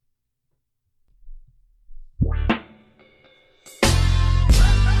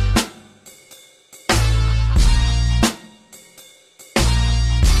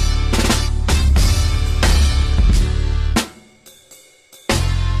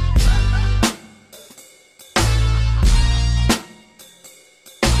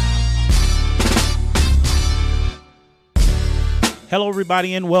Hello,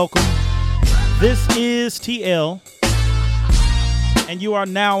 everybody, and welcome. This is TL, and you are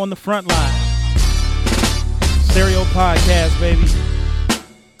now on the front line. Stereo Podcast, baby.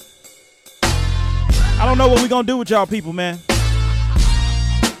 I don't know what we're going to do with y'all people, man.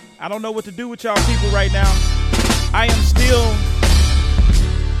 I don't know what to do with y'all people right now. I am still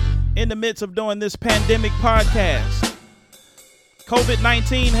in the midst of doing this pandemic podcast.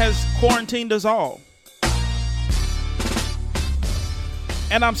 COVID-19 has quarantined us all.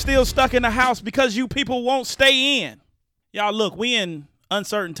 And I'm still stuck in the house because you people won't stay in. Y'all, look, we in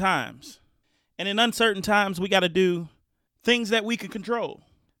uncertain times. And in uncertain times, we got to do things that we can control.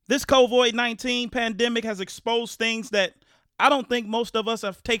 This COVID-19 pandemic has exposed things that I don't think most of us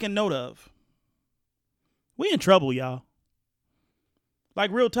have taken note of. We in trouble, y'all.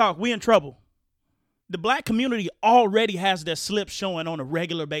 Like, real talk, we in trouble. The black community already has their slips showing on a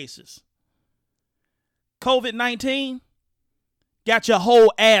regular basis. COVID-19 got your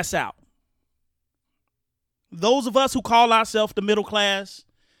whole ass out. Those of us who call ourselves the middle class,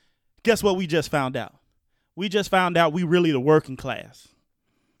 guess what we just found out? We just found out we really the working class.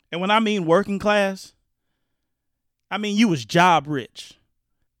 And when I mean working class, I mean you was job rich.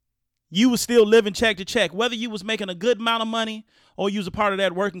 You was still living check to check. Whether you was making a good amount of money or you was a part of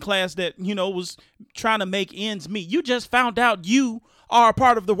that working class that, was trying to make ends meet. You just found out you are a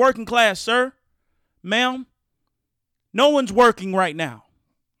part of the working class, sir, ma'am. No one's working right now.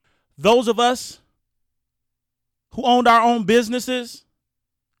 Those of us who owned our own businesses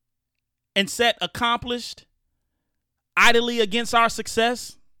and sat accomplished idly against our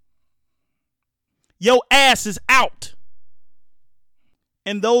success, your ass is out.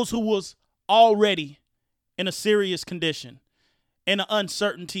 And those who was already in a serious condition, in an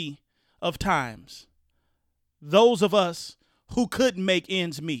uncertainty of times, those of us who couldn't make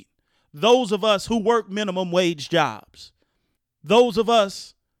ends meet, those of us who work minimum wage jobs, those of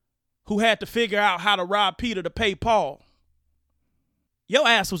us who had to figure out how to rob Peter to pay Paul, your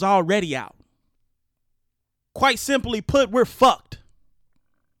ass was already out. Quite simply put, we're fucked.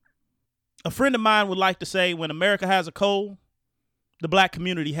 A friend of mine would like to say, when America has a cold, the black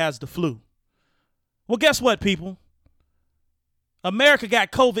community has the flu. Well, guess what, people? America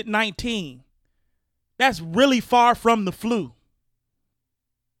got COVID-19. That's really far from the flu.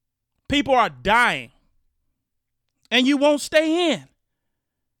 People are dying, and you won't stay in.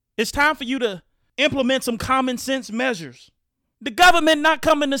 It's time for you to implement some common sense measures. The government not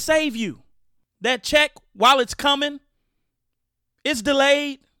coming to save you. That check, while it's coming, it's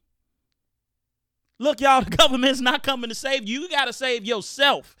delayed. Look, y'all, the government's not coming to save you. You got to save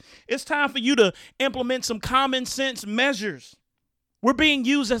yourself. It's time for you to implement some common sense measures. We're being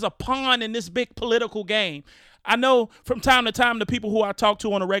used as a pawn in this big political game. I know from time to time, the people who I talk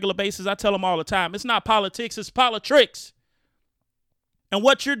to on a regular basis, I tell them all the time, it's not politics, it's politricks. And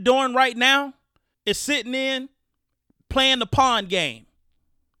what you're doing right now is sitting in, playing the pawn game.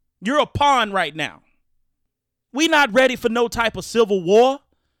 You're a pawn right now. We not ready for no type of civil war.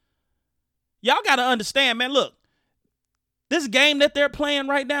 Y'all got to understand, man, look, this game that they're playing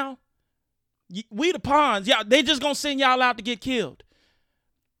right now, we the pawns. Y'all, they just going to send y'all out to get killed.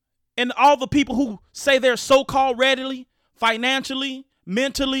 And all the people who say they're so-called readily, financially,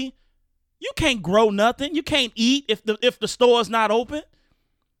 mentally, you can't grow nothing. You can't eat if the store's not open.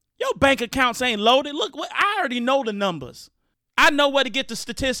 Your bank accounts ain't loaded. Look, I already know the numbers. I know where to get the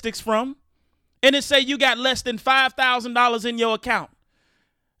statistics from. And it say you got less than $5,000 in your account.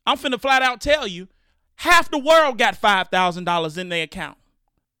 I'm finna flat out tell you, half the world got $5,000 in their account.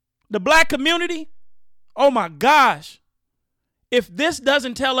 The black community, oh my gosh. If this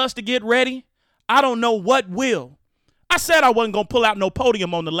doesn't tell us to get ready, I don't know what will. I said I wasn't going to pull out no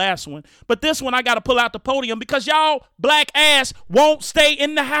podium on the last one, but this one I got to pull out the podium because y'all black ass won't stay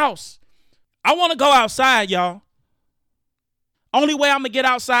in the house. I want to go outside, y'all. Only way I'm going to get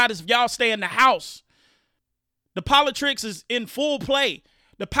outside is if y'all stay in the house. The politics is in full play.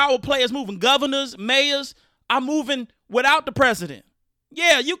 The power play is moving. Governors, mayors are moving without the president.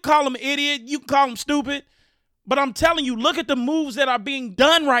 Yeah, you call them idiot, you call them stupid. But I'm telling you, look at the moves that are being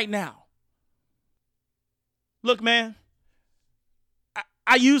done right now. Look, man,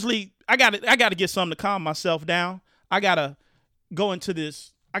 I gotta get something to calm myself down. I gotta go into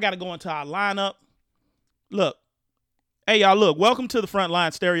our lineup. Look, hey y'all, look, welcome to the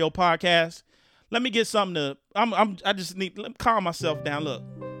Frontline Stereo Podcast. Let me get something to. I just need to calm myself down. Look.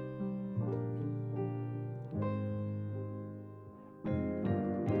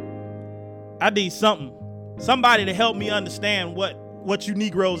 I need somebody to help me understand what you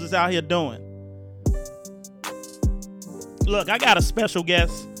Negroes is out here doing. Look, I got a special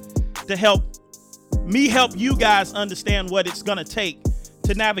guest to help me help you guys understand what it's going to take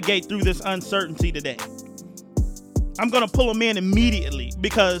to navigate through this uncertainty today. I'm going to pull them in immediately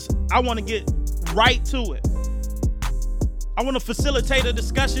because I want to get right to it. I want to facilitate a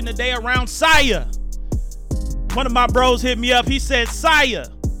discussion today around Saya. One of my bros hit me up. He said, Saya.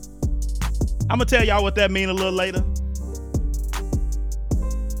 I'm going to tell y'all what that means a little later.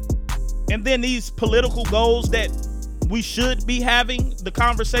 And then these political goals that we should be having, the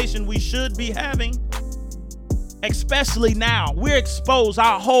conversation we should be having, especially now, we're exposed.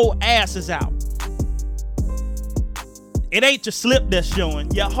 Our whole ass is out. It ain't your slip that's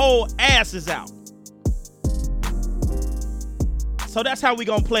showing. Your whole ass is out. So that's how we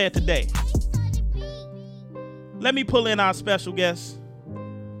gonna play it today. Let me pull in our special guest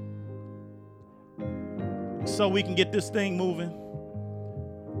so we can get this thing moving.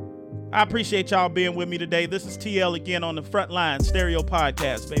 I appreciate y'all being with me today. This is TL again on the Frontline Stereo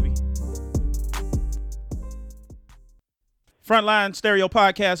Podcast, baby. Frontline Stereo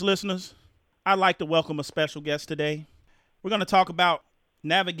Podcast listeners, I'd like to welcome a special guest today. We're going to talk about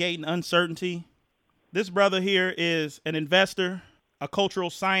navigating uncertainty. This brother here is an investor, a cultural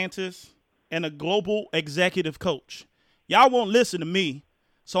scientist, and a global executive coach. Y'all won't listen to me,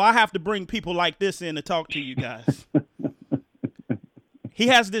 so I have to bring people like this in to talk to you guys. He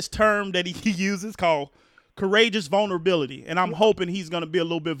has this term that he uses called courageous vulnerability, and I'm hoping he's going to be a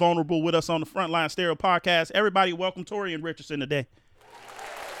little bit vulnerable with us on the Frontline Stereo Podcast. Everybody, welcome Torian Richardson today.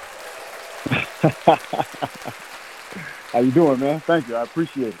 How you doing, man? Thank you. I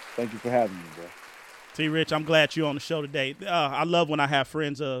appreciate it. Thank you for having me, bro. T. Rich, I'm glad you're on the show today. I love when I have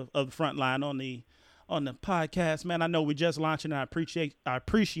friends of the Frontline on the podcast, man. I know we just launching, and I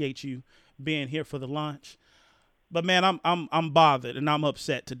appreciate you being here for the launch. But man, I'm bothered and I'm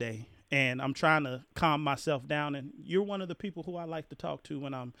upset today, and I'm trying to calm myself down. And you're one of the people who I like to talk to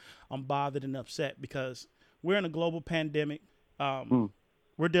when I'm bothered and upset, because we're in a global pandemic.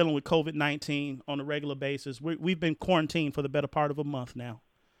 We're dealing with COVID-19 on a regular basis. We've been quarantined for the better part of a month now,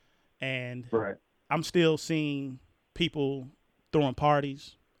 and right. I'm still seeing people throwing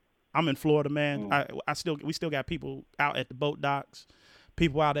parties. I'm in Florida, man. We still got people out at the boat docks,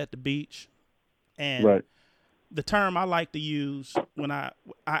 people out at the beach, and right. The term I like to use when I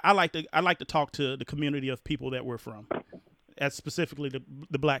like to talk to the community of people that we're from, as specifically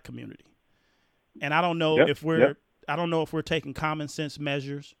the Black community. And I don't know if we're taking common sense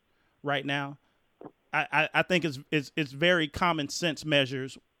measures right now. I think it's very common sense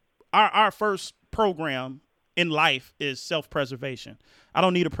measures. Our first program in life is self-preservation. I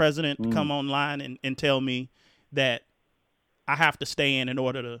don't need a president to come online and tell me that I have to stay in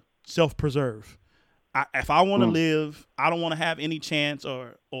order to self-preserve. If I want to live, I don't want to have any chance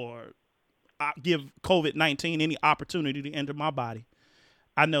or give COVID-19 any opportunity to enter my body.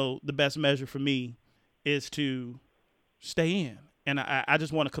 I know the best measure for me is to stay in. And I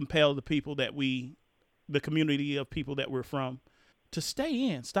just want to compel the people the community of people that we're from, to stay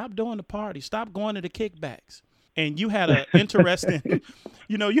in. Stop doing the party. Stop going to the kickbacks. And you had an interesting,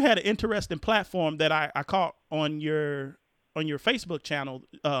 you had an interesting platform that I caught on your Facebook channel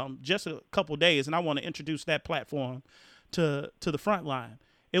just a couple days, and I want to introduce that platform to the Frontline.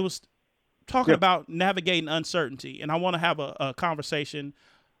 It was talking about navigating uncertainty, and I want to have a conversation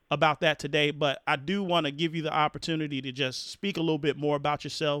about that today. But I do want to give you the opportunity to just speak a little bit more about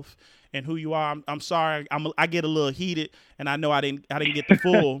yourself and who you are. I'm sorry, I get a little heated, and I know I didn't get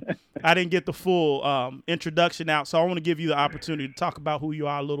the full introduction out. So I want to give you the opportunity to talk about who you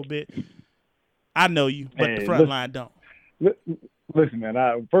are a little bit. I know you, but the Frontline don't. Listen,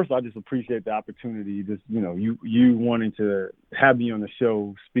 man. First, I just appreciate the opportunity. Just you wanting to have me on the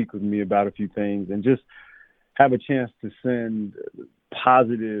show, speak with me about a few things, and just have a chance to send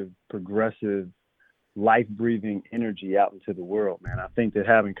positive, progressive, life-breathing energy out into the world, man. I think that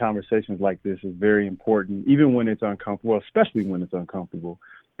having conversations like this is very important, even when it's uncomfortable, especially when it's uncomfortable,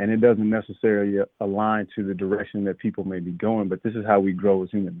 and it doesn't necessarily align to the direction that people may be going. But this is how we grow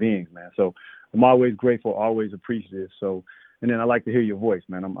as human beings, man. So I'm always grateful, always appreciative. So, and then I like to hear your voice,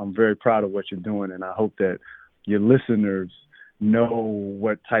 man. I'm very proud of what you're doing, and I hope that your listeners know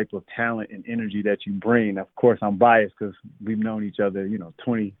what type of talent and energy that you bring. Of course, I'm biased because we've known each other,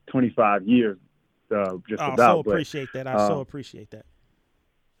 20, 25 years. I so appreciate that.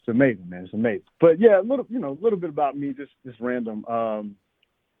 It's amazing, man. It's amazing. But yeah, a little bit about me, just random.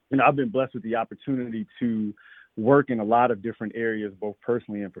 I've been blessed with the opportunity to work in a lot of different areas, both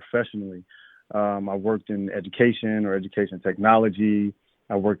personally and professionally. I worked in education or education technology.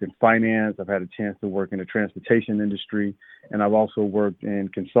 I worked in finance. I've had a chance to work in the transportation industry, and I've also worked in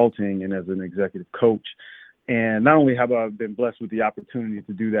consulting and as an executive coach. And not only have I been blessed with the opportunity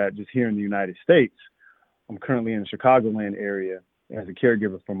to do that just here in the United States, I'm currently in the Chicagoland area as a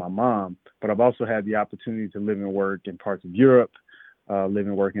caregiver for my mom, but I've also had the opportunity to live and work in parts of Europe, live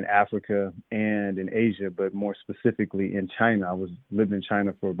and work in Africa and in Asia, but more specifically in China. I was living in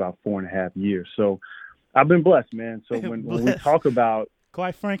China for about 4.5 years. So I've been blessed, man. So when we talk about,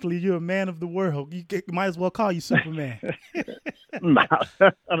 quite frankly, you're a man of the world. You might as well call you Superman.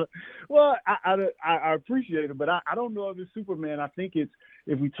 Well, I appreciate it, but I don't know if it's Superman. I think it's,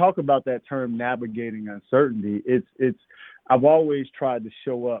 if we talk about that term, navigating uncertainty, it's I've always tried to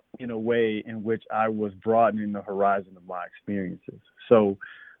show up in a way in which I was broadening the horizon of my experiences. So,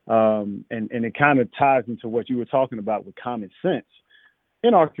 and it kind of ties into what you were talking about with common sense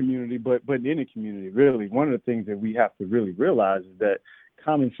in our community, but in any community, really. One of the things that we have to really realize is that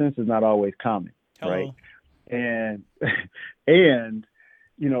common sense is not always common, right? And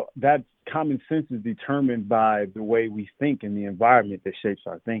you know, that common sense is determined by the way we think and the environment that shapes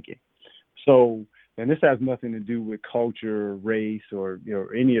our thinking. So, and this has nothing to do with culture, race, or, you know,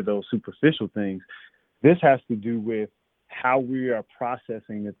 any of those superficial things. This has to do with how we are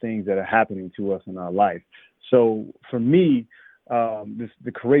processing the things that are happening to us in our life. So for me,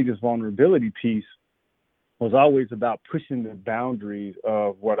 the courageous vulnerability piece was always about pushing the boundaries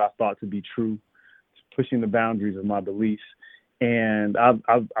of what I thought to be true, pushing the boundaries of my beliefs. And I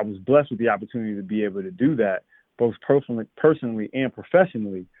was blessed with the opportunity to be able to do that, both personally and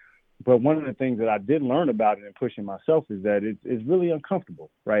professionally. But one of the things that I did learn about it and pushing myself is that it's really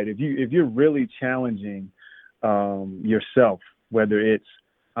uncomfortable, right? If you're really challenging yourself, whether it's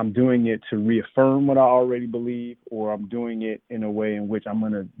I'm doing it to reaffirm what I already believe, or I'm doing it in a way in which I'm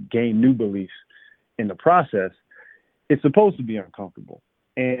going to gain new beliefs in the process, it's supposed to be uncomfortable.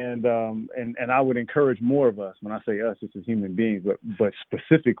 And I would encourage more of us, when I say us, it's as human beings, but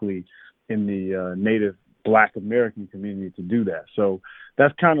specifically in the Native Black American community, to do that. So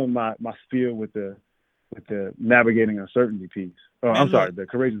that's kind of my spiel with the navigating uncertainty piece. The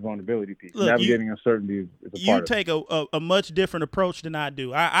courageous vulnerability piece. Look, navigating uncertainty is a part of it. You take a much different approach than I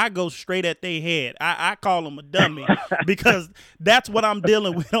do. I go straight at their head. I call them a dummy because that's what I'm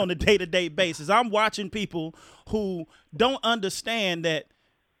dealing with on a day-to-day basis. I'm watching people who don't understand that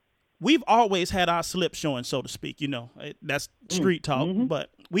we've always had our slip showing, so to speak. You know, that's street talk, but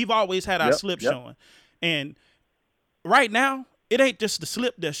we've always had our slip showing. And right now, it ain't just the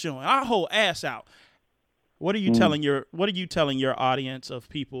slip that's showing. Our whole ass out. What are you telling your audience of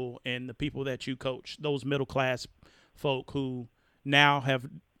people and the people that you coach, those middle class folk who now have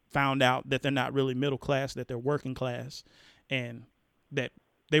found out that they're not really middle class, that they're working class, and that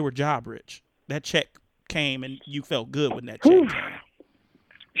they were job rich? That check came and you felt good when that check came.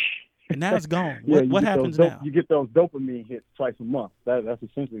 And now it's gone. What happens now? You get those dopamine hits twice a month. That's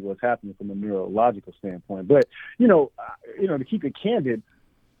essentially what's happening from a neurological standpoint. But, to keep it candid,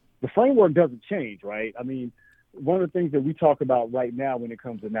 the framework doesn't change, right? I mean, one of the things that we talk about right now when it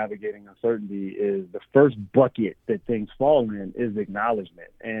comes to navigating uncertainty is the first bucket that things fall in is acknowledgement,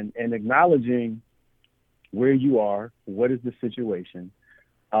 and acknowledging where you are, what is the situation,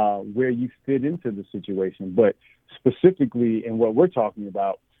 where you fit into the situation, but specifically in what we're talking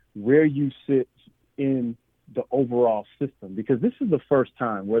about, where you sit in the overall system. Because this is the first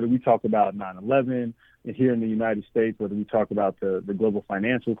time, whether we talk about 9/11 and here in the United States, whether we talk about the global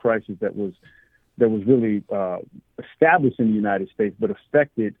financial crisis that was really established in the United States, but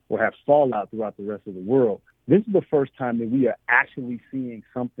affected or have fallout throughout the rest of the world. This is the first time that we are actually seeing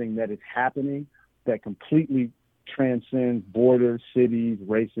something that is happening that completely transcends borders, cities,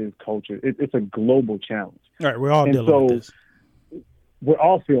 races, culture. It's a global challenge. All right, we're all dealing with this. We're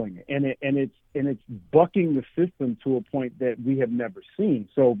all feeling it, and it's bucking the system to a point that we have never seen.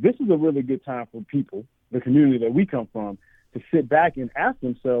 So this is a really good time for people, the community that we come from, to sit back and ask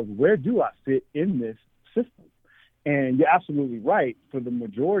themselves, where do I fit in this system? And you're absolutely right. For the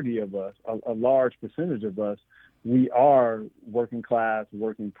majority of us, a large percentage of us, we are working class,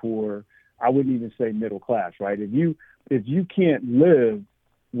 working poor. I wouldn't even say middle class, right? If you can't live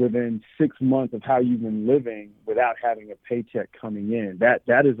within 6 months of how you've been living without having a paycheck coming in,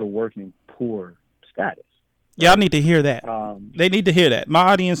 that is a working poor status. Yeah, I need to hear that. They need to hear that. My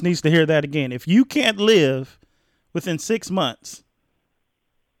audience needs to hear that again. If you can't live within 6 months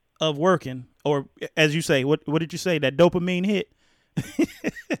of working, or as you say, what did you say? That dopamine hit.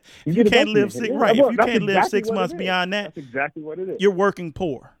 You can't live six, right? If you can't live 6 months beyond that, that's exactly what it is. You're working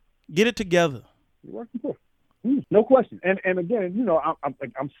poor. Get it together. You're working poor. No question. And again,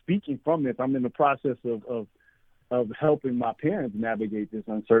 I'm speaking from this. I'm in the process of helping my parents navigate this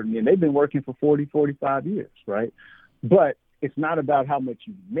uncertainty, and they've been working for 40, 45 years, right? But it's not about how much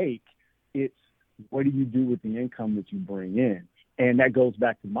you make. It's what do you do with the income that you bring in? And that goes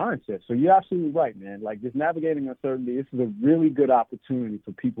back to mindset. So you're absolutely right, man. Like, just navigating uncertainty, this is a really good opportunity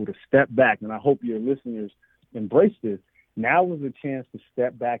for people to step back. And I hope your listeners embrace this. Now is a chance to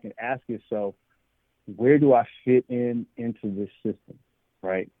step back and ask yourself, where do I fit into this system,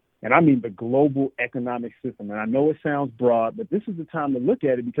 right? And I mean the global economic system. And I know it sounds broad, but this is the time to look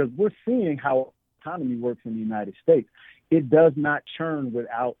at it, because we're seeing how economy works in the United States. It does not churn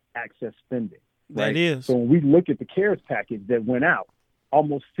without excess spending. Right? That is. So when we look at the CARES package that went out,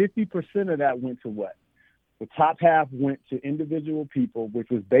 almost 50% of that went to what? The top half went to individual people, which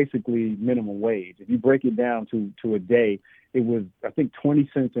was basically minimum wage. If you break it down to a day, it was, I think, 20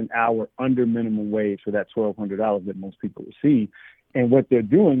 cents an hour under minimum wage for that $1,200 that most people receive. And what they're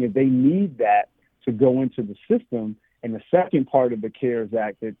doing is they need that to go into the system. And the second part of the CARES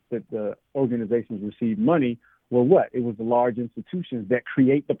Act that the organizations receive money were what? It was the large institutions that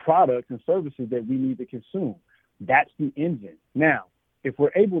create the products and services that we need to consume. That's the engine. Now, if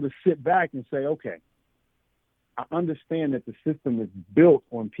we're able to sit back and say, okay, I understand that the system is built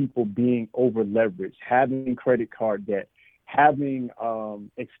on people being over leveraged, having credit card debt, having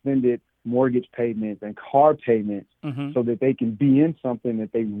extended mortgage payments and car payments so that they can be in something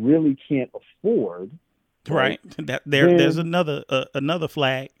that they really can't afford. Right. There's another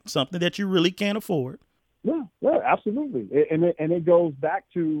flag, something that you really can't afford. Yeah, absolutely. And it goes back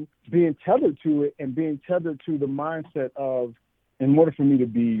to being tethered to it, and being tethered to the mindset of, in order for me to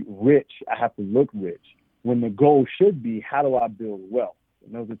be rich, I have to look rich, when the goal should be, how do I build wealth?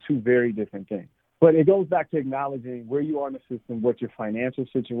 And those are two very different things. But it goes back to acknowledging where you are in the system, what your financial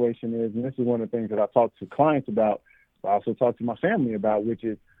situation is. And this is one of the things that I talk to clients about, but I also talk to my family about, which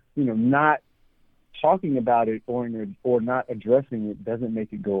is, not talking about it or not addressing it doesn't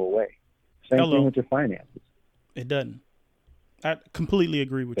make it go away. Same thing with your finances. It doesn't. I completely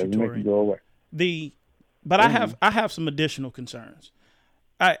agree with you, Torian. Make it go away. But I have some additional concerns.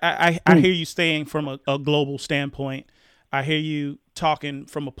 I hear you saying from a global standpoint. I hear you talking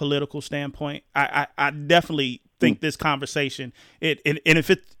from a political standpoint. I definitely think this conversation, and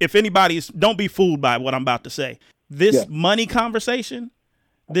if anybody's, don't be fooled by what I'm about to say. This money conversation,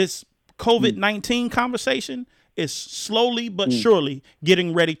 this COVID-19 conversation, is slowly but surely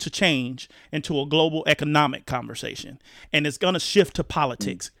getting ready to change into a global economic conversation. And it's going to shift to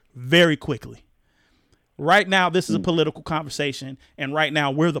politics very quickly. Right now, this is a political conversation. And right now,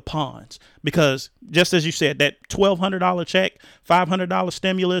 we're the pawns. Because just as you said, that $1,200 check, $500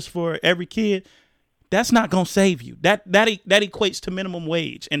 stimulus for every kid, that's not going to save you. That equates to minimum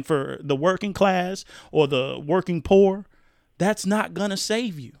wage. And for the working class or the working poor, that's not going to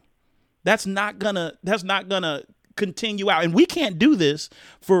save you. That's not gonna continue out. And we can't do this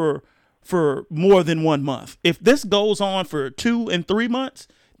for more than 1 month. If this goes on for 2 and 3 months,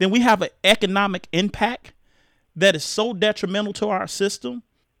 then we have an economic impact that is so detrimental to our system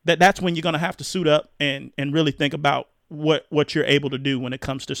that's when you're gonna have to suit up and really think about what you're able to do when it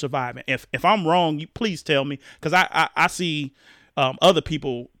comes to surviving. If I'm wrong, you please tell me, because I see other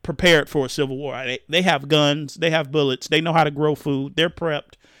people prepared for a civil war. They have guns, they have bullets, they know how to grow food, they're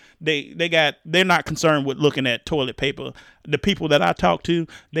prepped. They're not concerned with looking at toilet paper. The people that I talk to,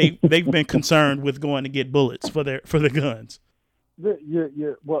 they've been concerned with going to get bullets for their guns. I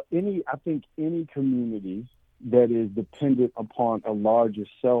think any community that is dependent upon a larger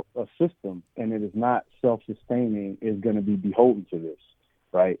system, and it is not self-sustaining, is going to be beholden to this,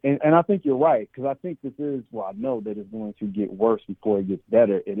 right? And I think you're right, because I think I know that it's going to get worse before it gets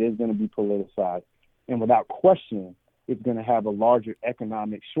better. It is going to be politicized, and without question, it's going to have a larger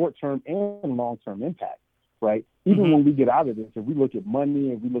economic short-term and long-term impact, right? Even when we get out of this, if we look at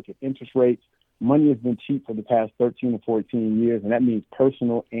money and we look at interest rates, money has been cheap for the past 13 or 14 years, and that means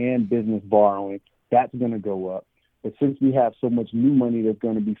personal and business borrowing. That's going to go up. But since we have so much new money that's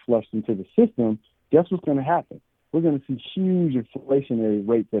going to be flushed into the system, guess what's going to happen? We're going to see huge inflationary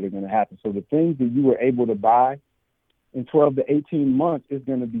rates that are going to happen. So the things that you were able to buy in 12 to 18 months is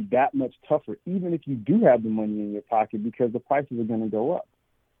going to be that much tougher, even if you do have the money in your pocket, because the prices are going to go up,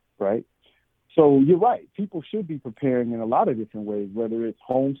 right? So you're right. People should be preparing in a lot of different ways, whether it's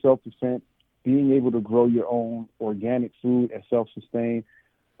home self-defense, being able to grow your own organic food and self-sustain.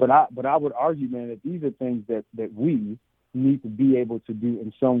 But I would argue, man, that these are things that we need to be able to do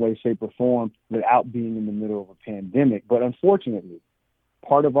in some way, shape, or form without being in the middle of a pandemic. But unfortunately,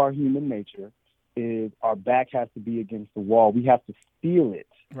 part of our human nature is our back has to be against the wall. We have to feel it.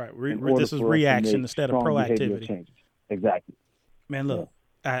 Right. This is reaction instead of proactivity. Exactly. Man, look,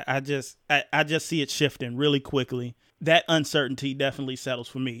 yeah. I just see it shifting really quickly. That uncertainty definitely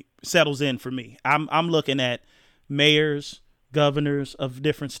settles in for me. I'm looking at mayors, governors of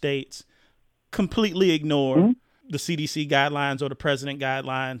different states completely ignore the CDC guidelines or the president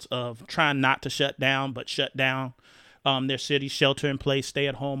guidelines of trying not to shut down, but shut down their cities, shelter in place, stay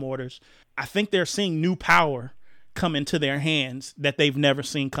at home orders. I think they're seeing new power come into their hands that they've never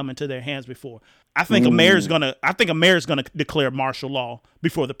seen come into their hands before. I think a mayor's gonna declare martial law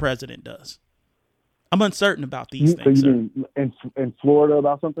before the president does. I'm uncertain about these things. So you mean in Florida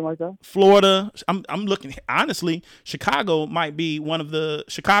about something like that? Florida, I'm looking, honestly, Chicago might be one of the,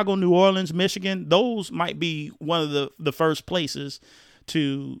 Chicago, New Orleans, Michigan, those might be one of the first places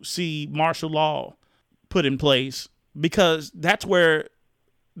to see martial law put in place, because that's where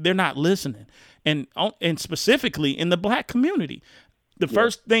they're not listening. And specifically in the black community. The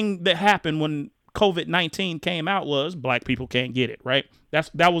first thing that happened when COVID-19 came out was black people can't get it, right?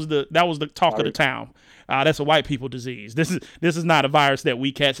 That was the talk of the town. That's a white people disease. This is not a virus that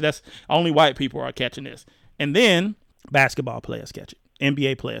we catch. That's only white people are catching this. And then basketball players catch it.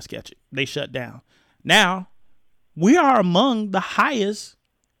 NBA players catch it. They shut down. Now we are among the highest,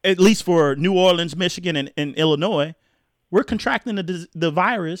 at least for New Orleans, Michigan, and Illinois. We're contracting the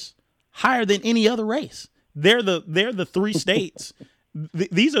virus higher than any other race. They're the three states.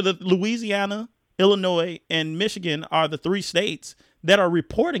 These are the Louisiana, Illinois, and Michigan are the three states that are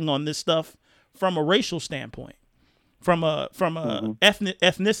reporting on this stuff from a racial standpoint, from a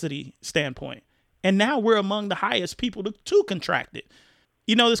ethnicity standpoint. And now we're among the highest people to contract it.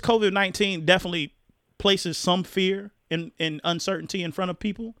 You know, this COVID-19 definitely places some fear and uncertainty in front of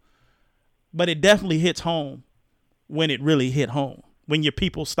people, but it definitely hits home when it really hit home. When your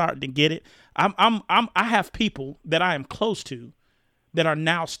people start to get it. I have people that I am close to that are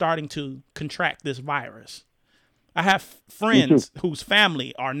now starting to contract this virus. I have friends whose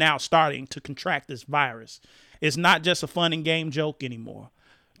family are now starting to contract this virus. It's not just a fun and game joke anymore.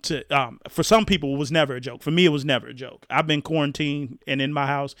 For some people, it was never a joke. For me, it was never a joke. I've been quarantined and in my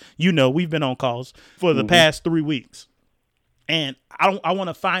house. You know, we've been on calls for the past 3 weeks. And I want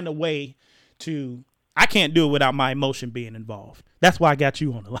to find a way to, I can't do it without my emotion being involved. That's why I got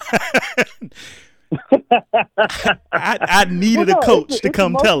you on the line. I needed a coach to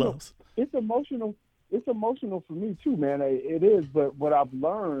come tell us. It's emotional. It's emotional for me too, man. It is. But what I've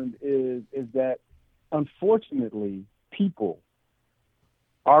learned is that, unfortunately,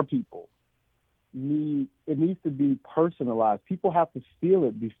 our people, it needs to be personalized. People have to feel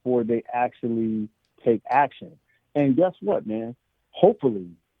it before they actually take action. And guess what, man? Hopefully,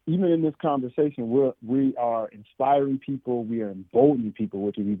 even in this conversation, we are inspiring people. We are emboldening people,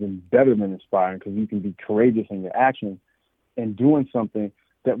 which is even better than inspiring, because you can be courageous in your actions and doing something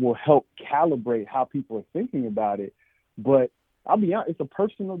that will help calibrate how people are thinking about it. But I'll be honest, it's a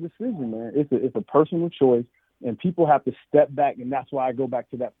personal decision, man. It's a personal choice, and people have to step back, and that's why I go back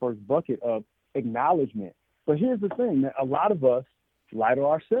to that first bucket of acknowledgement. But here's the thing, that a lot of us lie to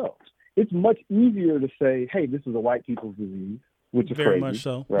ourselves. It's much easier to say, hey, this is a white people's disease, which is very crazy, much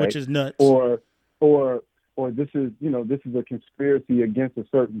so, right? Which is nuts. Or this is a conspiracy against a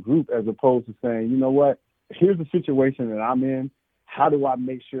certain group, as opposed to saying, you know what, here's the situation that I'm in. How do I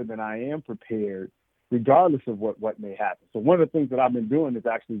make sure that I am prepared regardless of what may happen? So one of the things that I've been doing is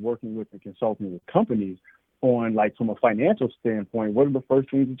actually working with and consulting with companies on, like, from a financial standpoint, what are the first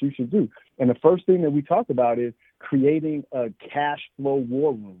things that you should do? And the first thing that we talk about is creating a cash flow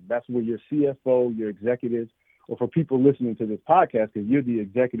war room. That's where your CFO, your executives, or for people listening to this podcast, because you're the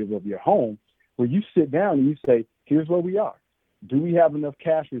executive of your home, where you sit down and you say, here's where we are. Do we have enough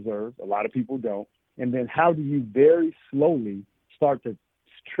cash reserves? A lot of people don't. And then how do you very slowly start to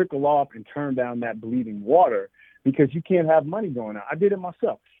trickle off and turn down that bleeding water, because you can't have money going out. I did it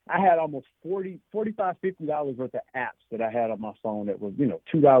myself. I had almost $45, $50 worth of apps that I had on my phone that was,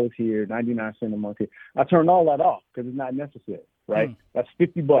 $2 here, 99 cents a month here. I turned all that off because it's not necessary, right? That's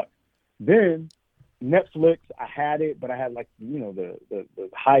 $50. Then Netflix, I had it, but I had the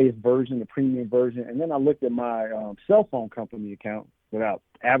highest version, the premium version. And then I looked at my cell phone company account without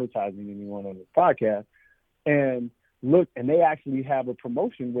advertising anyone on this podcast, and they actually have a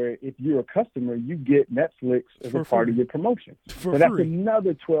promotion where if you're a customer, you get Netflix as a part of your promotion. So that's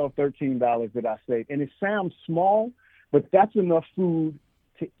another $12, $13 that I saved. And it sounds small, but that's enough food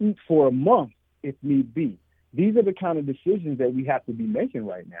to eat for a month if need be. These are the kind of decisions that we have to be making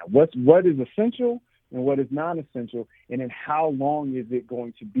right now. What is essential and what is non-essential, and then how long is it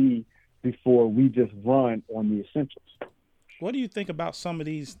going to be before we just run on the essentials? What do you think about some of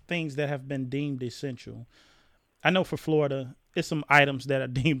these things that have been deemed essential? I know for Florida, it's some items that are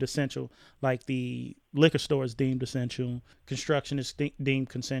deemed essential, like the liquor store is deemed essential, construction is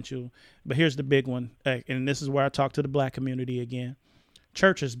deemed essential. But here's the big one, and this is where I talk to the black community again.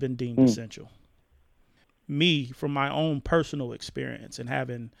 Church has been deemed essential. me from my own personal experience and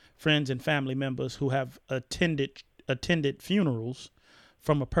having friends and family members who have attended funerals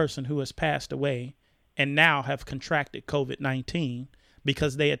from a person who has passed away and now have contracted COVID-19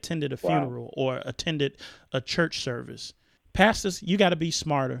 because they attended a funeral or attended a church service. Pastors, you got to be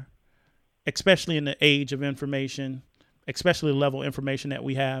smarter, especially in the age of information, especially the level of information that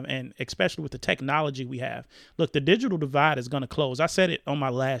we have, and especially with the technology we have. Look, the digital divide is going to close. I said it on my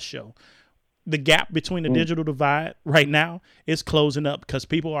last show. The gap between the digital divide right now is closing up because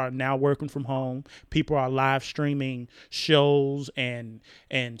people are now working from home. People are live streaming shows and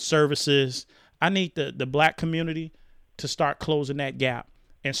services. I need the black community to start closing that gap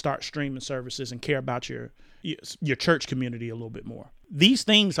and start streaming services and care about your church community a little bit more. These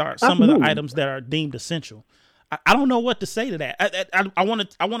things are some of the items that are deemed essential. I don't know what to say to that. I want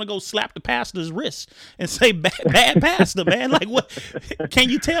to go slap the pastor's wrist and say, bad pastor, man. Like, what? Can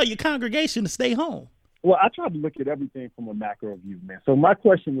you tell your congregation to stay home? Well, I try to look at everything from a macro view, man. So my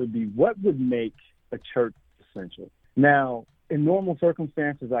question would be, what would make a church essential? Now, in normal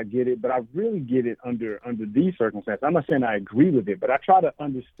circumstances, I get it, but I really get it under these circumstances. I'm not saying I agree with it, but I try to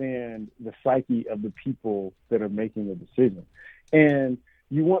understand the psyche of the people that are making the decision. And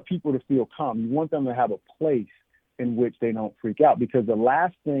you want people to feel calm. You want them to have a place in which they don't freak out, because the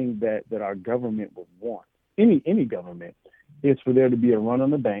last thing that our government would want, any government, is for there to be a run on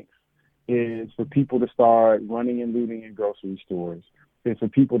the banks, is for people to start running and looting in grocery stores, is for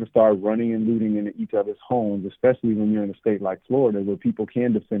people to start running and looting in each other's homes, especially when you're in a state like Florida where people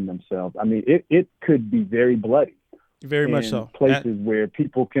can defend themselves. I mean, it could be very bloody. Very much so. Places where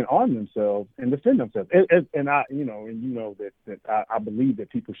people can arm themselves and defend themselves. And I, that I believe that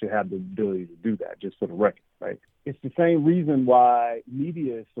people should have the ability to do that, just for the record, right? It's the same reason why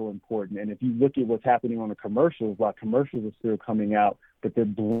media is so important. And if you look at what's happening on the commercials, while commercials are still coming out, but they're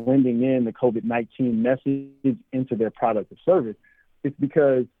blending in the COVID-19 message into their product or service, it's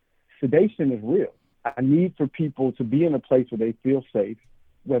because sedation is real. I need for people to be in a place where they feel safe,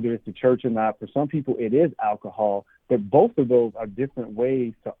 whether it's the church or not. For some people, it is alcohol, but both of those are different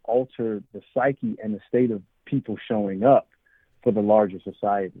ways to alter the psyche and the state of people showing up for the larger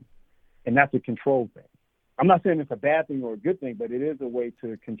society. And that's a control thing. I'm not saying it's a bad thing or a good thing, but it is a way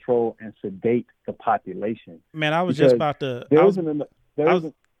to control and sedate the population. Man, I was just about to.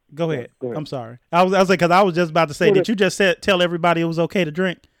 Go ahead. I'm sorry. I was like, because I was just about to say, did you just tell everybody it was okay to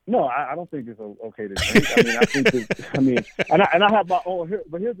drink? No, I don't think it's okay to drink. And I have my own.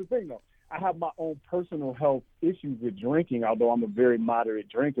 But here's the thing, though. I have my own personal health issues with drinking, although I'm a very moderate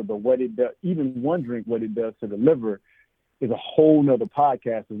drinker. But what it does, even one drink, what it does to the liver, is a whole nother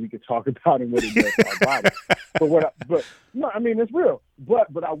podcast that we could talk about and what it does to our body. It's real.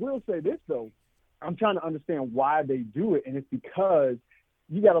 But I will say this, though. I'm trying to understand why they do it, and it's because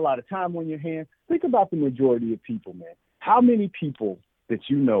you got a lot of time on your hands. Think about the majority of people, man. How many people that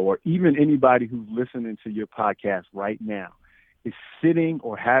you know, or even anybody who's listening to your podcast right now, is sitting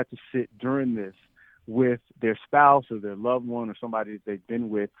or had to sit during this with their spouse or their loved one or somebody that they've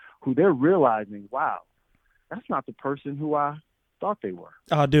been with, who they're realizing, wow, that's not the person who I thought they were.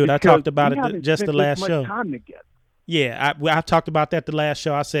 Oh, dude, I talked about it just the last show. Time together. Yeah, I talked about that the last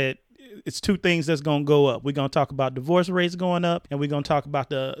show. I said it's two things that's going to go up. We're going to talk about divorce rates going up, and we're going to talk about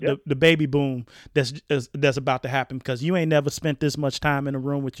the baby boom that's about to happen, because you ain't never spent this much time in a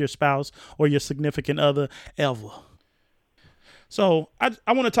room with your spouse or your significant other ever. So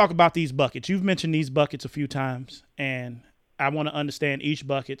I want to talk about these buckets. You've mentioned these buckets a few times, and I want to understand each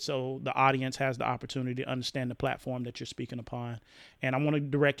bucket so the audience has the opportunity to understand the platform that you're speaking upon. And I want to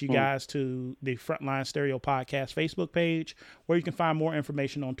direct you guys to the Frontline Stereo Podcast Facebook page, where you can find more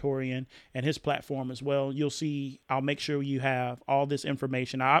information on Torian and his platform as well. You'll see, I'll make sure you have all this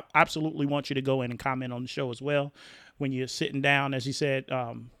information. I absolutely want you to go in and comment on the show as well. When you're sitting down, as you said,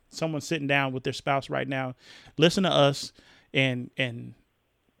 someone's sitting down with their spouse right now, listen to us and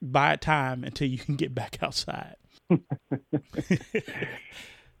buy time until you can get back outside.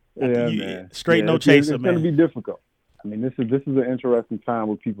 Man. Straight no chaser, it's man. It's going to be difficult. I mean, this is an interesting time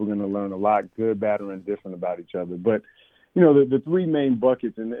where people are going to learn a lot, good, bad, or indifferent about each other. But, the three main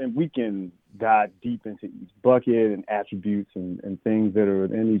buckets, and we can dive deep into each bucket and attributes and things that are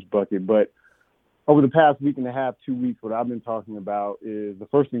in each bucket. But over the past week and a half, 2 weeks, what I've been talking about is the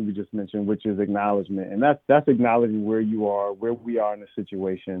first thing we just mentioned, which is acknowledgement. And that's acknowledging where you are, where we are in the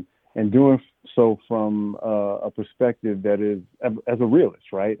situation, and doing so from a perspective that is as a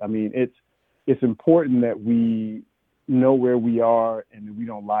realist, right? I mean, it's important that we know where we are and that we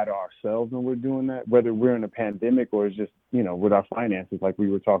don't lie to ourselves when we're doing that, whether we're in a pandemic or it's just, with our finances, like we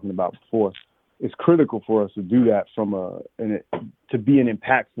were talking about before. it's critical for us to do that to be an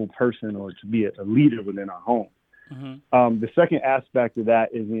impactful person or to be a leader within our home. Mm-hmm. The second aspect of that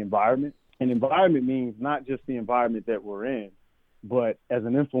is the environment. And environment means not just the environment that we're in, but as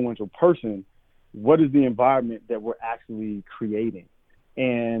an influential person, what is the environment that we're actually creating?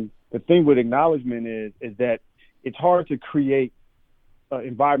 And the thing with acknowledgement is that it's hard to create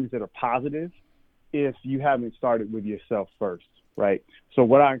environments that are positive if you haven't started with yourself first, right? So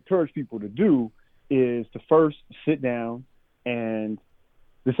what I encourage people to do is to first sit down, and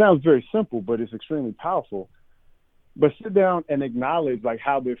this sounds very simple, but it's extremely powerful. But sit down and acknowledge like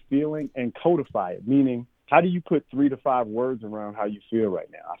how they're feeling and codify it. Meaning, how do you put 3 to 5 words around how you feel right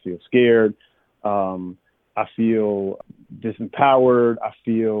now? I feel scared. I feel disempowered. I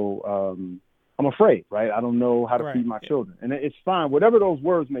feel I'm afraid, right? I don't know how to feed my children. And it's fine, whatever those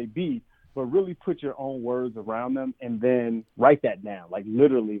words may be, but really put your own words around them and then write that down, like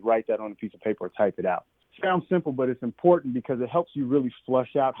literally write that on a piece of paper or type it out. Sounds simple, but it's important because it helps you really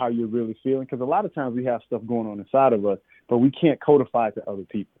flush out how you're really feeling. Because a lot of times we have stuff going on inside of us, but we can't codify it to other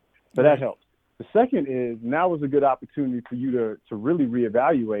people. So that helps. The second is now is a good opportunity for you to really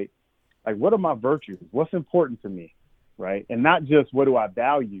reevaluate, like, what are my virtues? What's important to me, right? And not just what do I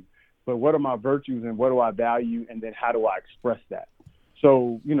value, but what are my virtues and what do I value, and then how do I express that?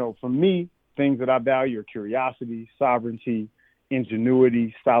 So, for me, things that I value are curiosity, sovereignty,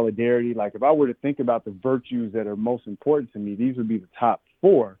 ingenuity, solidarity. Like, if I were to think about the virtues that are most important to me, these would be the top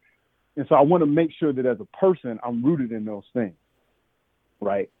 4. And so I want to make sure that as a person, I'm rooted in those things,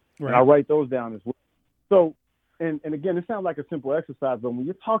 right? And I write those down as well. So, and again, it sounds like a simple exercise, but when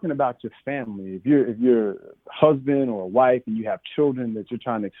you're talking about your family, if you're a husband or a wife and you have children that you're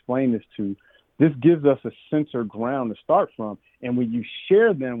trying to explain this to, this gives us a center ground to start from. And when you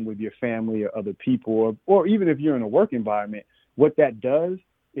share them with your family or other people, or even if you're in a work environment, what that does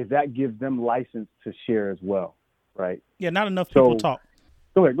is that gives them license to share as well, right? Yeah, not enough people talk.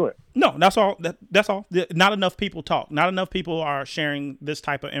 Go ahead. No, that's all. That's all. Not enough people talk. Not enough people are sharing this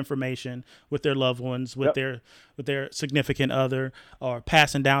type of information with their loved ones, with their significant other, or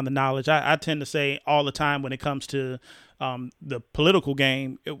passing down the knowledge. I tend to say all the time when it comes to the political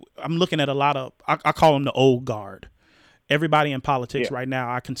game, I'm looking at a lot of, I call them the old guard. Everybody in politics right now,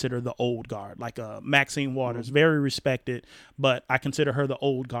 I consider the old guard, like Maxine Waters, very respected, but I consider her the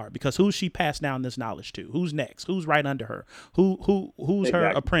old guard because who's she passed down this knowledge to? Who's next? Who's right under her? Who's her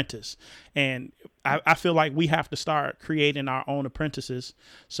apprentice? And I feel like we have to start creating our own apprentices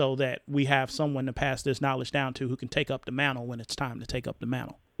so that we have someone to pass this knowledge down to who can take up the mantle when it's time to take up the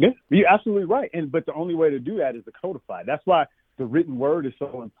mantle. Yeah, you're absolutely right. But the only way to do that is to codify. That's why the written word is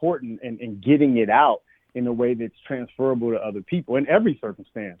so important in getting it out in a way that's transferable to other people in every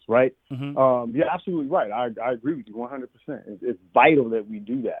circumstance, right? Mm-hmm. You're absolutely right. I agree with you 100%. It's vital that we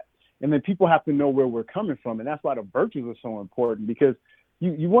do that. And then people have to know where we're coming from. And that's why the virtues are so important, because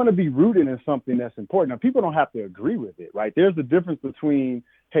you want to be rooted in something that's important. Now, people don't have to agree with it, right? There's a difference between,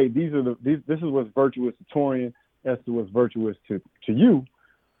 hey, this is what's virtuous to Torian, this is what's virtuous to you.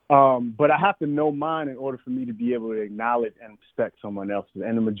 But I have to know mine in order for me to be able to acknowledge and respect someone else's.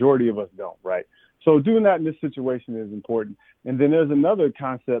 And the majority of us don't, right? So doing that in this situation is important. And then there's another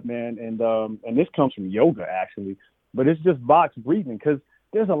concept, man, and this comes from yoga, actually, but it's just box breathing, because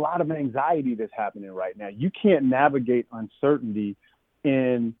there's a lot of anxiety that's happening right now. You can't navigate uncertainty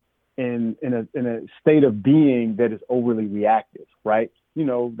in a state of being that is overly reactive, right?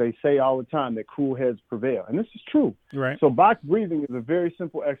 They say all the time that cool heads prevail, and this is true. Right. So box breathing is a very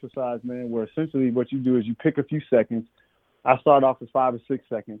simple exercise, man, where essentially what you do is you pick a few seconds. I start off with 5 or 6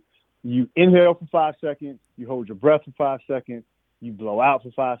 seconds. You inhale for 5 seconds, you hold your breath for 5 seconds, you blow out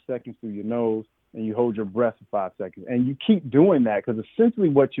for 5 seconds through your nose, and you hold your breath for 5 seconds. And you keep doing that, because essentially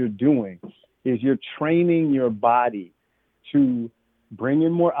what you're doing is you're training your body to bring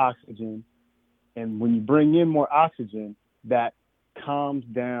in more oxygen. And when you bring in more oxygen, that calms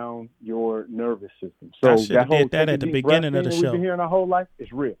down your nervous system. So that whole did that at the beginning of the show. We've been hearing our whole life,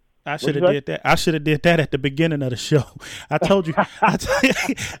 it's real. I should have did that. I should have did that at the beginning of the show. I told you.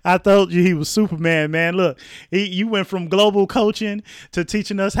 I told you he was Superman, man. Look, you went from global coaching to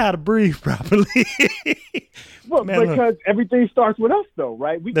teaching us how to breathe properly. Well, man, because everything starts with us, though,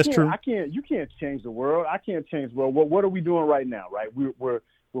 right? That's true. You can't change the world. I can't change the world. What are we doing right now, right? We're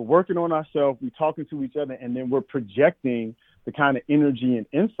working on ourselves. We're talking to each other, and then we're projecting the kind of energy and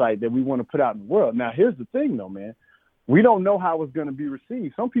insight that we want to put out in the world. Now, here's the thing, though, man. We don't know how it's going to be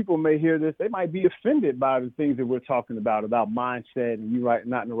received. Some people may hear this. They might be offended by the things that we're talking about mindset and you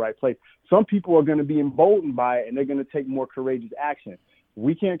not in the right place. Some people are going to be emboldened by it, and they're going to take more courageous action.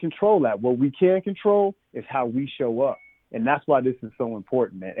 We can't control that. What we can control is how we show up. And that's why this is so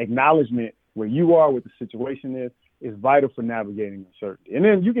important, man. Acknowledgement where you are, what the situation is vital for navigating uncertainty. And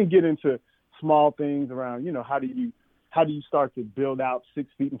then you can get into small things around, how do you start to build out 6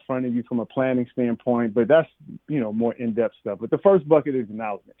 feet in front of you from a planning standpoint? But that's, more in-depth stuff. But the first bucket is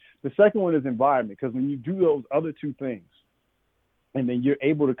acknowledgement. The second one is environment, because when you do those other 2 things, and then you're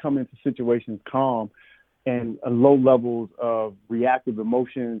able to come into situations calm and low levels of reactive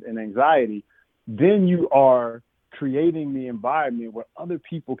emotions and anxiety, then you are creating the environment where other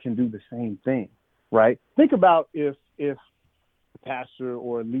people can do the same thing, right? Think about if a pastor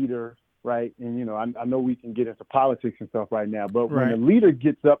or a leader, right? And, I know we can get into politics and stuff right now, but when a leader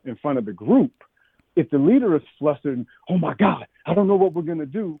gets up in front of the group, if the leader is flustered, and, oh my God, I don't know what we're going to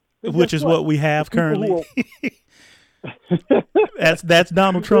do. Which is what we have currently. That's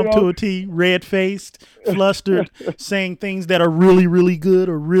Donald Trump to a T, red-faced, flustered, saying things that are really, really good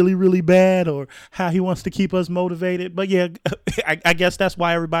or really, really bad, or how he wants to keep us motivated. But yeah, I guess that's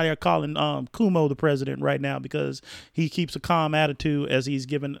why everybody are calling Cuomo the president right now, because he keeps a calm attitude as he's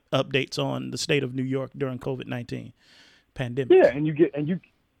giving updates on the state of New York during COVID-19 pandemic. Yeah,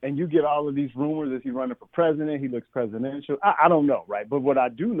 and you get all of these rumors. Is he running for president? He looks presidential. I don't know, right? But what I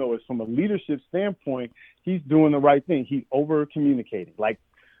do know is, from a leadership standpoint, he's doing the right thing. He's over communicating. Like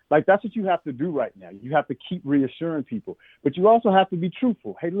that's what you have to do right now. You have to keep reassuring people, but you also have to be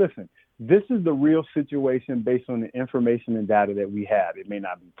truthful. Hey, listen, this is the real situation based on the information and data that we have. It may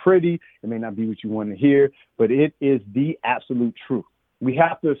not be pretty. It may not be what you want to hear, but it is the absolute truth. We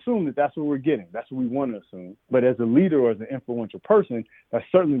have to assume that that's what we're getting. That's what we want to assume. But as a leader or as an influential person, that's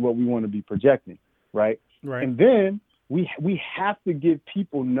certainly what we want to be projecting, right? Right. And then we have to give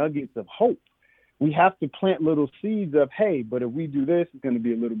people nuggets of hope. We have to plant little seeds of, hey, but if we do this, it's going to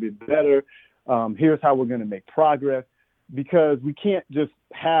be a little bit better. Here's how we're going to make progress, because we can't just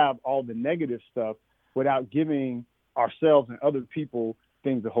have all the negative stuff without giving ourselves and other people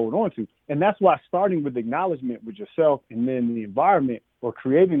things to hold on to. And that's why starting with acknowledgement with yourself and then the environment, or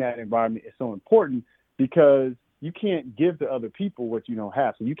creating that environment, is so important, because you can't give to other people what you don't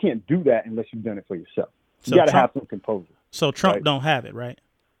have. So you can't do that unless you've done it for yourself. You got to have some composure. So Trump don't have it, right?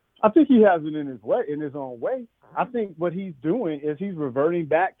 I think he has it in his own way. I think what he's doing is he's reverting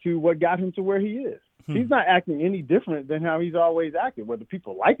back to what got him to where he is. He's not acting any different than how he's always acted. Whether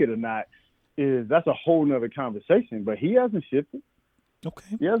people like it or not, that's a whole nother conversation. But he hasn't shifted.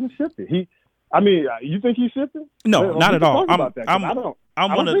 Okay. He hasn't shifted. You think he shifted? No, not at all.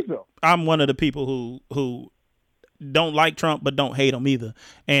 I'm one of the people who don't like Trump but don't hate him either.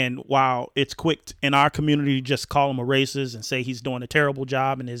 And while it's quick in our community to just call him a racist and say he's doing a terrible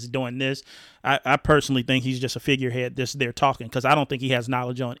job and is doing this, I personally think he's just a figurehead that's there talking, because I don't think he has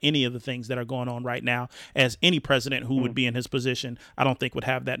knowledge on any of the things that are going on right now. As any president who would be in his position, I don't think would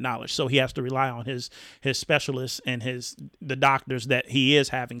have that knowledge. So he has to rely on his specialists and the doctors that he is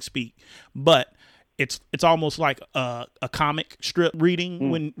having speak. But it's almost like a comic strip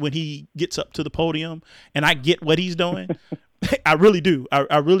reading when he gets up to the podium, and I get what he's doing. I really do.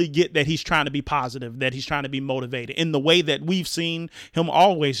 I really get that he's trying to be positive, that he's trying to be motivated in the way that we've seen him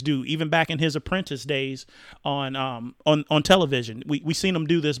always do, even back in his Apprentice days on television. We seen him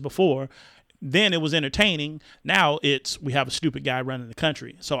do this before. Then it was entertaining. Now we have a stupid guy running the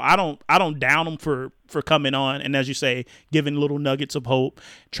country. So I don't down him for coming on, and as you say, giving little nuggets of hope,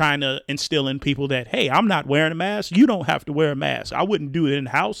 trying to instill in people that, hey, I'm not wearing a mask. You don't have to wear a mask. I wouldn't do it in the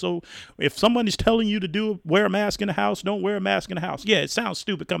house. So if somebody's telling you to wear a mask in the house, don't wear a mask in the house. Yeah, it sounds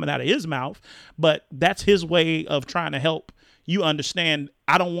stupid coming out of his mouth, but that's his way of trying to help you understand.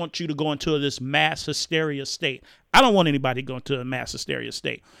 I don't want you to go into this mass hysteria state. I don't want anybody to go into a mass hysteria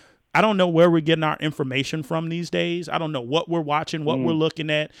state. I don't know where we're getting our information from these days. I don't know what we're watching, what we're looking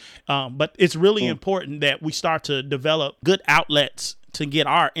at. But it's really important that we start to develop good outlets to get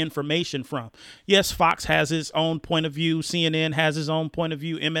our information from. Yes, Fox has his own point of view. CNN has his own point of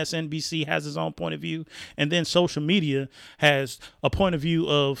view. MSNBC has his own point of view. And then social media has a point of view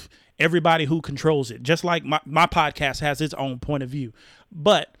of everybody who controls it. Just like my podcast has its own point of view.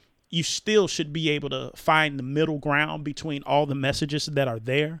 But you still should be able to find the middle ground between all the messages that are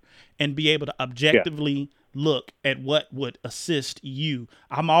there and be able to objectively look at what would assist you.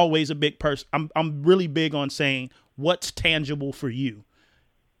 I'm always a big person. I'm really big on saying what's tangible for you.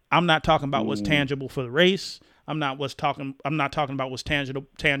 I'm not talking about what's tangible for the race. I'm not talking about what's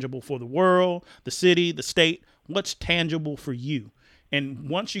tangible for the world, the city, the state. What's tangible for you? And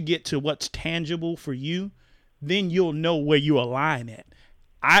once you get to what's tangible for you, then you'll know where you align at.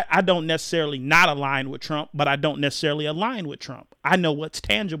 I don't necessarily not align with Trump, but I don't necessarily align with Trump. I know what's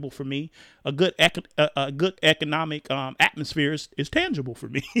tangible for me. A good economic atmosphere is tangible for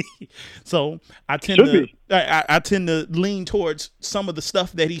me. So I tend to lean towards some of the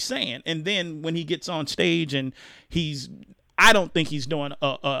stuff that he's saying. And then when he gets on stage and I don't think he's doing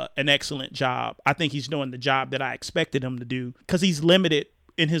an excellent job. I think he's doing the job that I expected him to do, because he's limited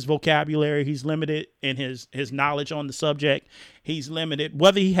in his vocabulary. He's limited in his knowledge on the subject. He's limited,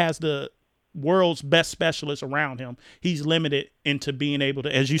 whether he has the world's best specialists around him, he's limited into being able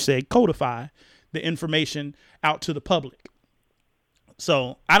to, as you say, codify the information out to the public.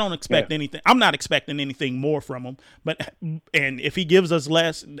 So I don't expect anything. I'm not expecting anything more from him, and if he gives us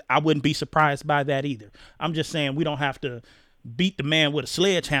less, I wouldn't be surprised by that either. I'm just saying we don't have to beat the man with a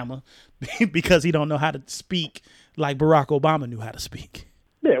sledgehammer because he don't know how to speak like Barack Obama knew how to speak.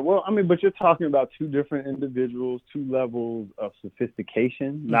 Yeah, well, I mean, but you're talking about two different individuals, two levels of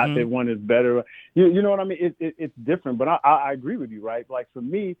sophistication. Not that one is better. You know what I mean? It's different, but I agree with you, right? Like, for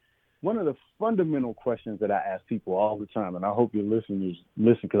me, one of the fundamental questions that I ask people all the time, and I hope your listeners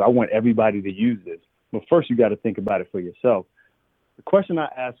listen, because I want everybody to use this. But first, you got to think about it for yourself. The question I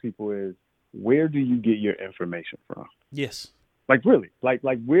ask people is, where do you get your information from? Yes. Like, really? Like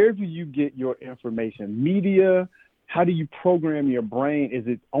where do you get your information? Media? How do you program your brain? Is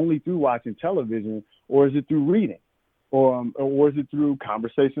it only through watching television, or is it through reading? Or is it through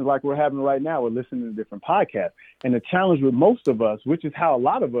conversations like we're having right now, or listening to different podcasts? And the challenge with most of us, which is how a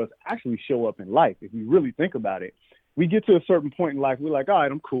lot of us actually show up in life, if you really think about it, we get to a certain point in life, we're like, all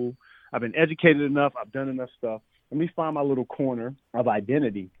right, I'm cool. I've been educated enough. I've done enough stuff. Let me find my little corner of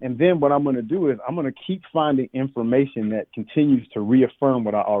identity. And then what I'm going to do is I'm going to keep finding information that continues to reaffirm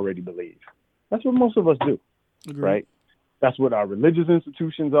what I already believe. That's what most of us do. Agreed. Right? That's what our religious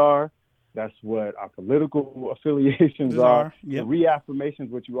institutions are. That's what our political affiliations are. Yep. The reaffirmations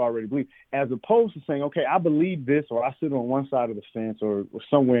what you already believe, as opposed to saying, okay, I believe this, or I sit on one side of the fence, or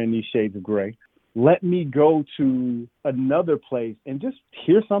somewhere in these shades of gray. Let me go to another place and just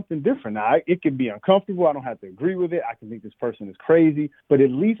hear something different. Now, it could be uncomfortable. I don't have to agree with it. I can think this person is crazy, but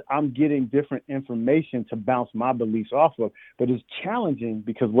at least I'm getting different information to bounce my beliefs off of. But it's challenging,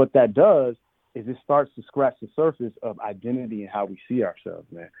 because what that does is it starts to scratch the surface of identity and how we see ourselves,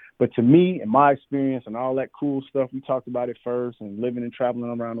 man. But to me, in my experience and all that cool stuff, we talked about it first, and living and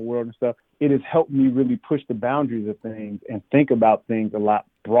traveling around the world and stuff, it has helped me really push the boundaries of things and think about things a lot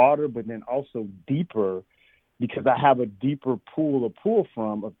broader, but then also deeper, because I have a deeper pool to pull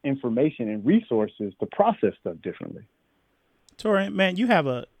from of information and resources to process stuff differently. Torian, man, you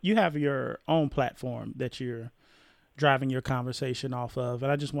have your own platform that you're driving your conversation off of,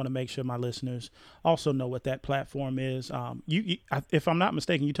 and I just want to make sure my listeners also know what that platform is. If I'm not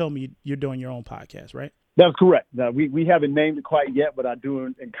mistaken, you told me you're doing your own podcast, right? That's correct. Now, we haven't named it quite yet, but I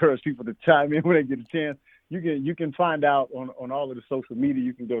do encourage people to chime in when they get a chance. You can find out on all of the social media.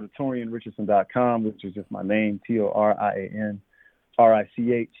 You can go to TorianRichardson.com, which is just my name,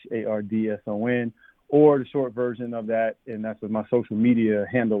 TorianRichardson, or the short version of that, and that's my social media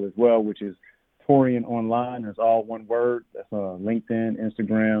handle as well, which is Torian Online. It's all one word. That's LinkedIn,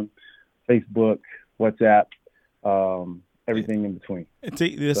 Instagram, Facebook, WhatsApp, everything in between.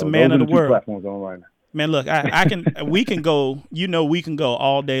 It's a man of the word. Platforms online. Man, look, we can go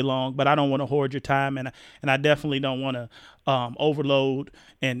all day long, but I don't want to hoard your time, and I definitely don't want to overload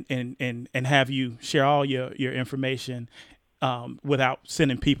and have you share all your information without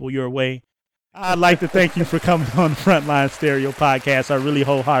sending people your way. I'd like to thank you for coming on the Frontline Stereo Podcast. I really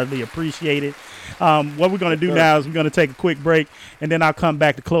wholeheartedly appreciate it. What we're going to do now is we're going to take a quick break, and then I'll come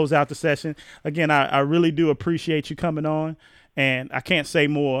back to close out the session. Again, I really do appreciate you coming on, and I can't say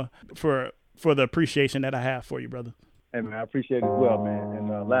more for the appreciation that I have for you, brother. Hey, man, I appreciate it as well, man.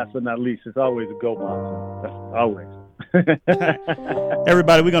 And last but not least, it's always a go box. Always.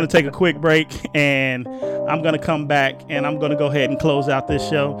 Everybody, we're going to take a quick break, and I'm going to come back, and I'm going to go ahead and close out this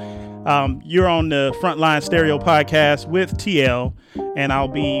show. You're on the Frontline Stereo Podcast with TL, and I'll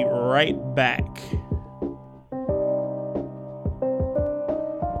be right back.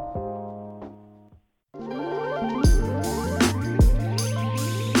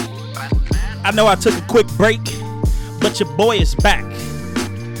 I know I took a quick break, but your boy is back.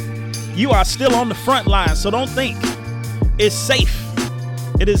 You are still on the front line, so don't think it's safe.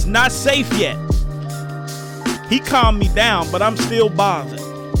 It is not safe yet. He calmed me down, but I'm still bothered.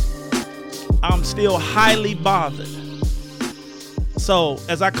 I'm still highly bothered. So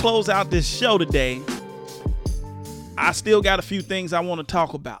as I close out this show today, I still got a few things I want to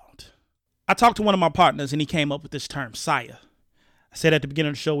talk about. I talked to one of my partners, and he came up with this term, SIAH. I said at the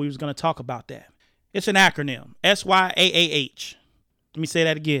beginning of the show we was going to talk about that. It's an acronym, SYAAH. Let me say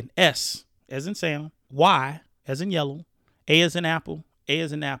that again. S as in Sam, Y as in yellow, A is in apple, A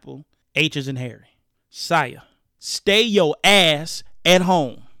is in apple, H is in Harry. Saya, stay your ass at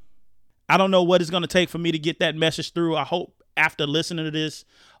home. I don't know what it's going to take for me to get that message through. I hope after listening to this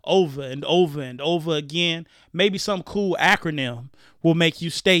over and over and over again, maybe some cool acronym will make you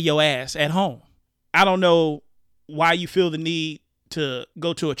stay your ass at home. I don't know why you feel the need to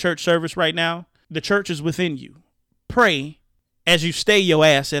go to a church service right now. The church is within you. Pray as you stay your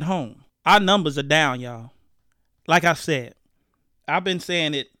ass at home. Our numbers are down, y'all. Like I said, I've been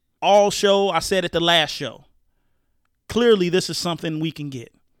saying it all show. I said it the last show. Clearly, this is something we can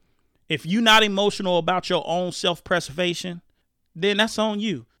get. If you're not emotional about your own self-preservation, then that's on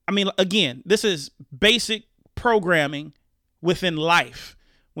you. I mean, again, this is basic programming within life.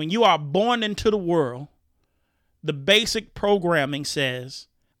 When you are born into the world, the basic programming says,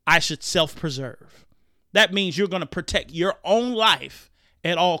 I should self-preserve. That means you're going to protect your own life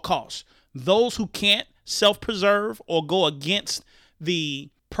at all costs. Those who can't self-preserve or go against the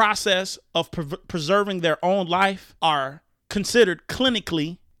process of preserving their own life are considered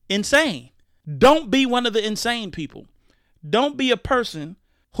clinically insane. Don't be one of the insane people. Don't be a person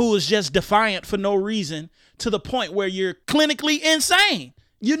who is just defiant for no reason to the point where you're clinically insane.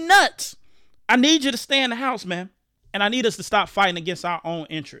 You're nuts. I need you to stay in the house, man. And I need us to stop fighting against our own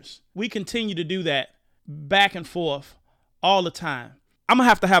interests. We continue to do that back and forth all the time. I'm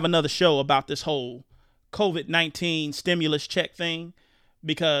going to have another show about this whole COVID-19 stimulus check thing,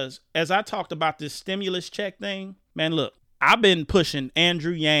 because as I talked about this stimulus check thing, man, look, I've been pushing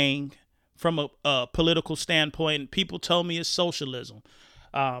Andrew Yang from a political standpoint. People told me it's socialism.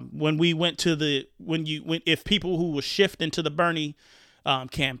 When we went to if people who were shifting to the Bernie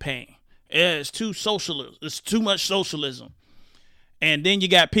campaign, it's too socialist. It's too much socialism. And then you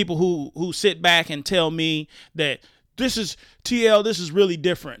got people who sit back and tell me that this is really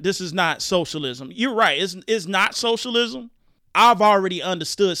different. This is not socialism. You're right. It's not socialism. I've already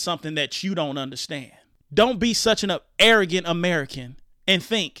understood something that you don't understand. Don't be such an arrogant American and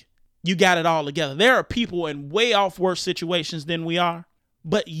think you got it all together. There are people in way off worse situations than we are,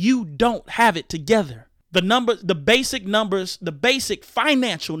 but you don't have it together. The numbers, the basic numbers, the basic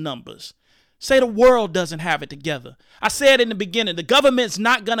financial numbers say the world doesn't have it together. I said in the beginning, the government's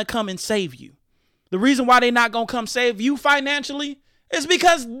not going to come and save you. The reason why they're not going to come save you financially is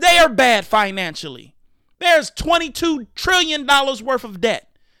because they're bad financially. There's $22 trillion worth of debt.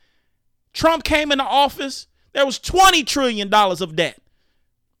 Trump came into office, there was $20 trillion of debt.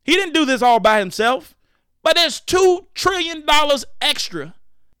 He didn't do this all by himself, but there's $2 trillion extra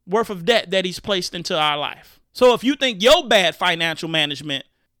worth of debt that he's placed into our life. So if you think your bad financial management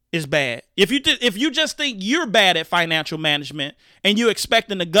is bad, if you just think you're bad at financial management and you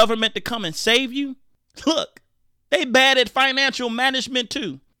expecting the government to come and save you, look, they bad at financial management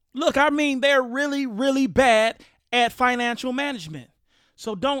too. Look, I mean, they're really, really bad at financial management.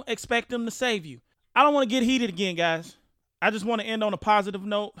 So don't expect them to save you. I don't want to get heated again, guys. I just want to end on a positive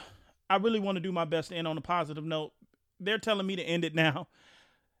note. I really want to do my best to end on a positive note. They're telling me to end it now,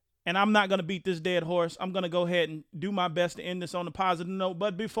 and I'm not going to beat this dead horse. I'm going to go ahead and do my best to end this on a positive note.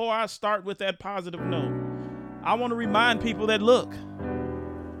 But before I start with that positive note, I want to remind people that, look,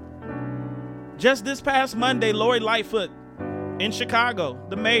 just this past Monday, Lori Lightfoot in Chicago,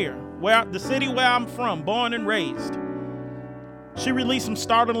 the mayor, the city where I'm from, born and raised, she released some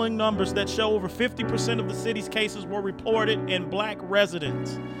startling numbers that show over 50% of the city's cases were reported in black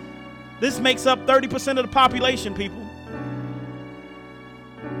residents. This makes up 30% of the population, people.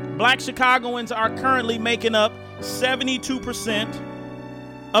 Black Chicagoans are currently making up 72%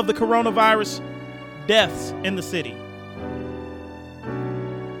 of the coronavirus deaths in the city.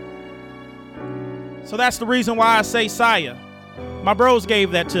 So that's the reason why I say Saya. My bros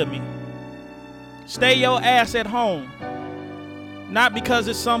gave that to me. Stay your ass at home. Not because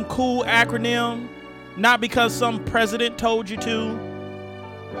it's some cool acronym, not because some president told you to,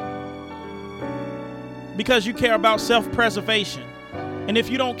 because you care about self-preservation. And if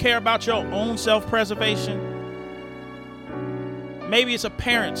you don't care about your own self-preservation, maybe it's a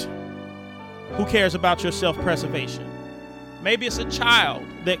parent who cares about your self-preservation. Maybe it's a child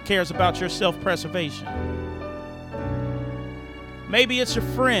that cares about your self-preservation. Maybe it's your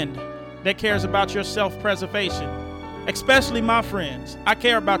friend that cares about your self-preservation. Especially my friends, I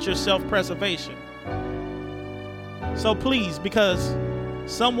care about your self-preservation. So please, because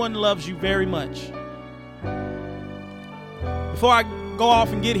someone loves you very much. Before I go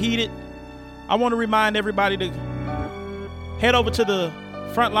off and get heated, I want to remind everybody to head over to the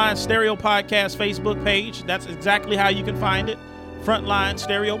Frontline Stereo Podcast Facebook page. That's exactly how you can find it. Frontline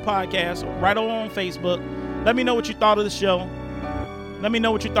Stereo Podcast, right on Facebook. Let me know what you thought of the show. Let me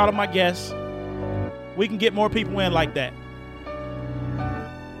know what you thought of my guests. We can get more people in like that.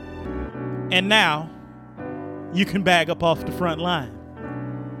 And now you can bag up off the front line.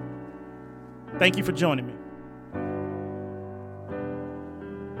 Thank you for joining me.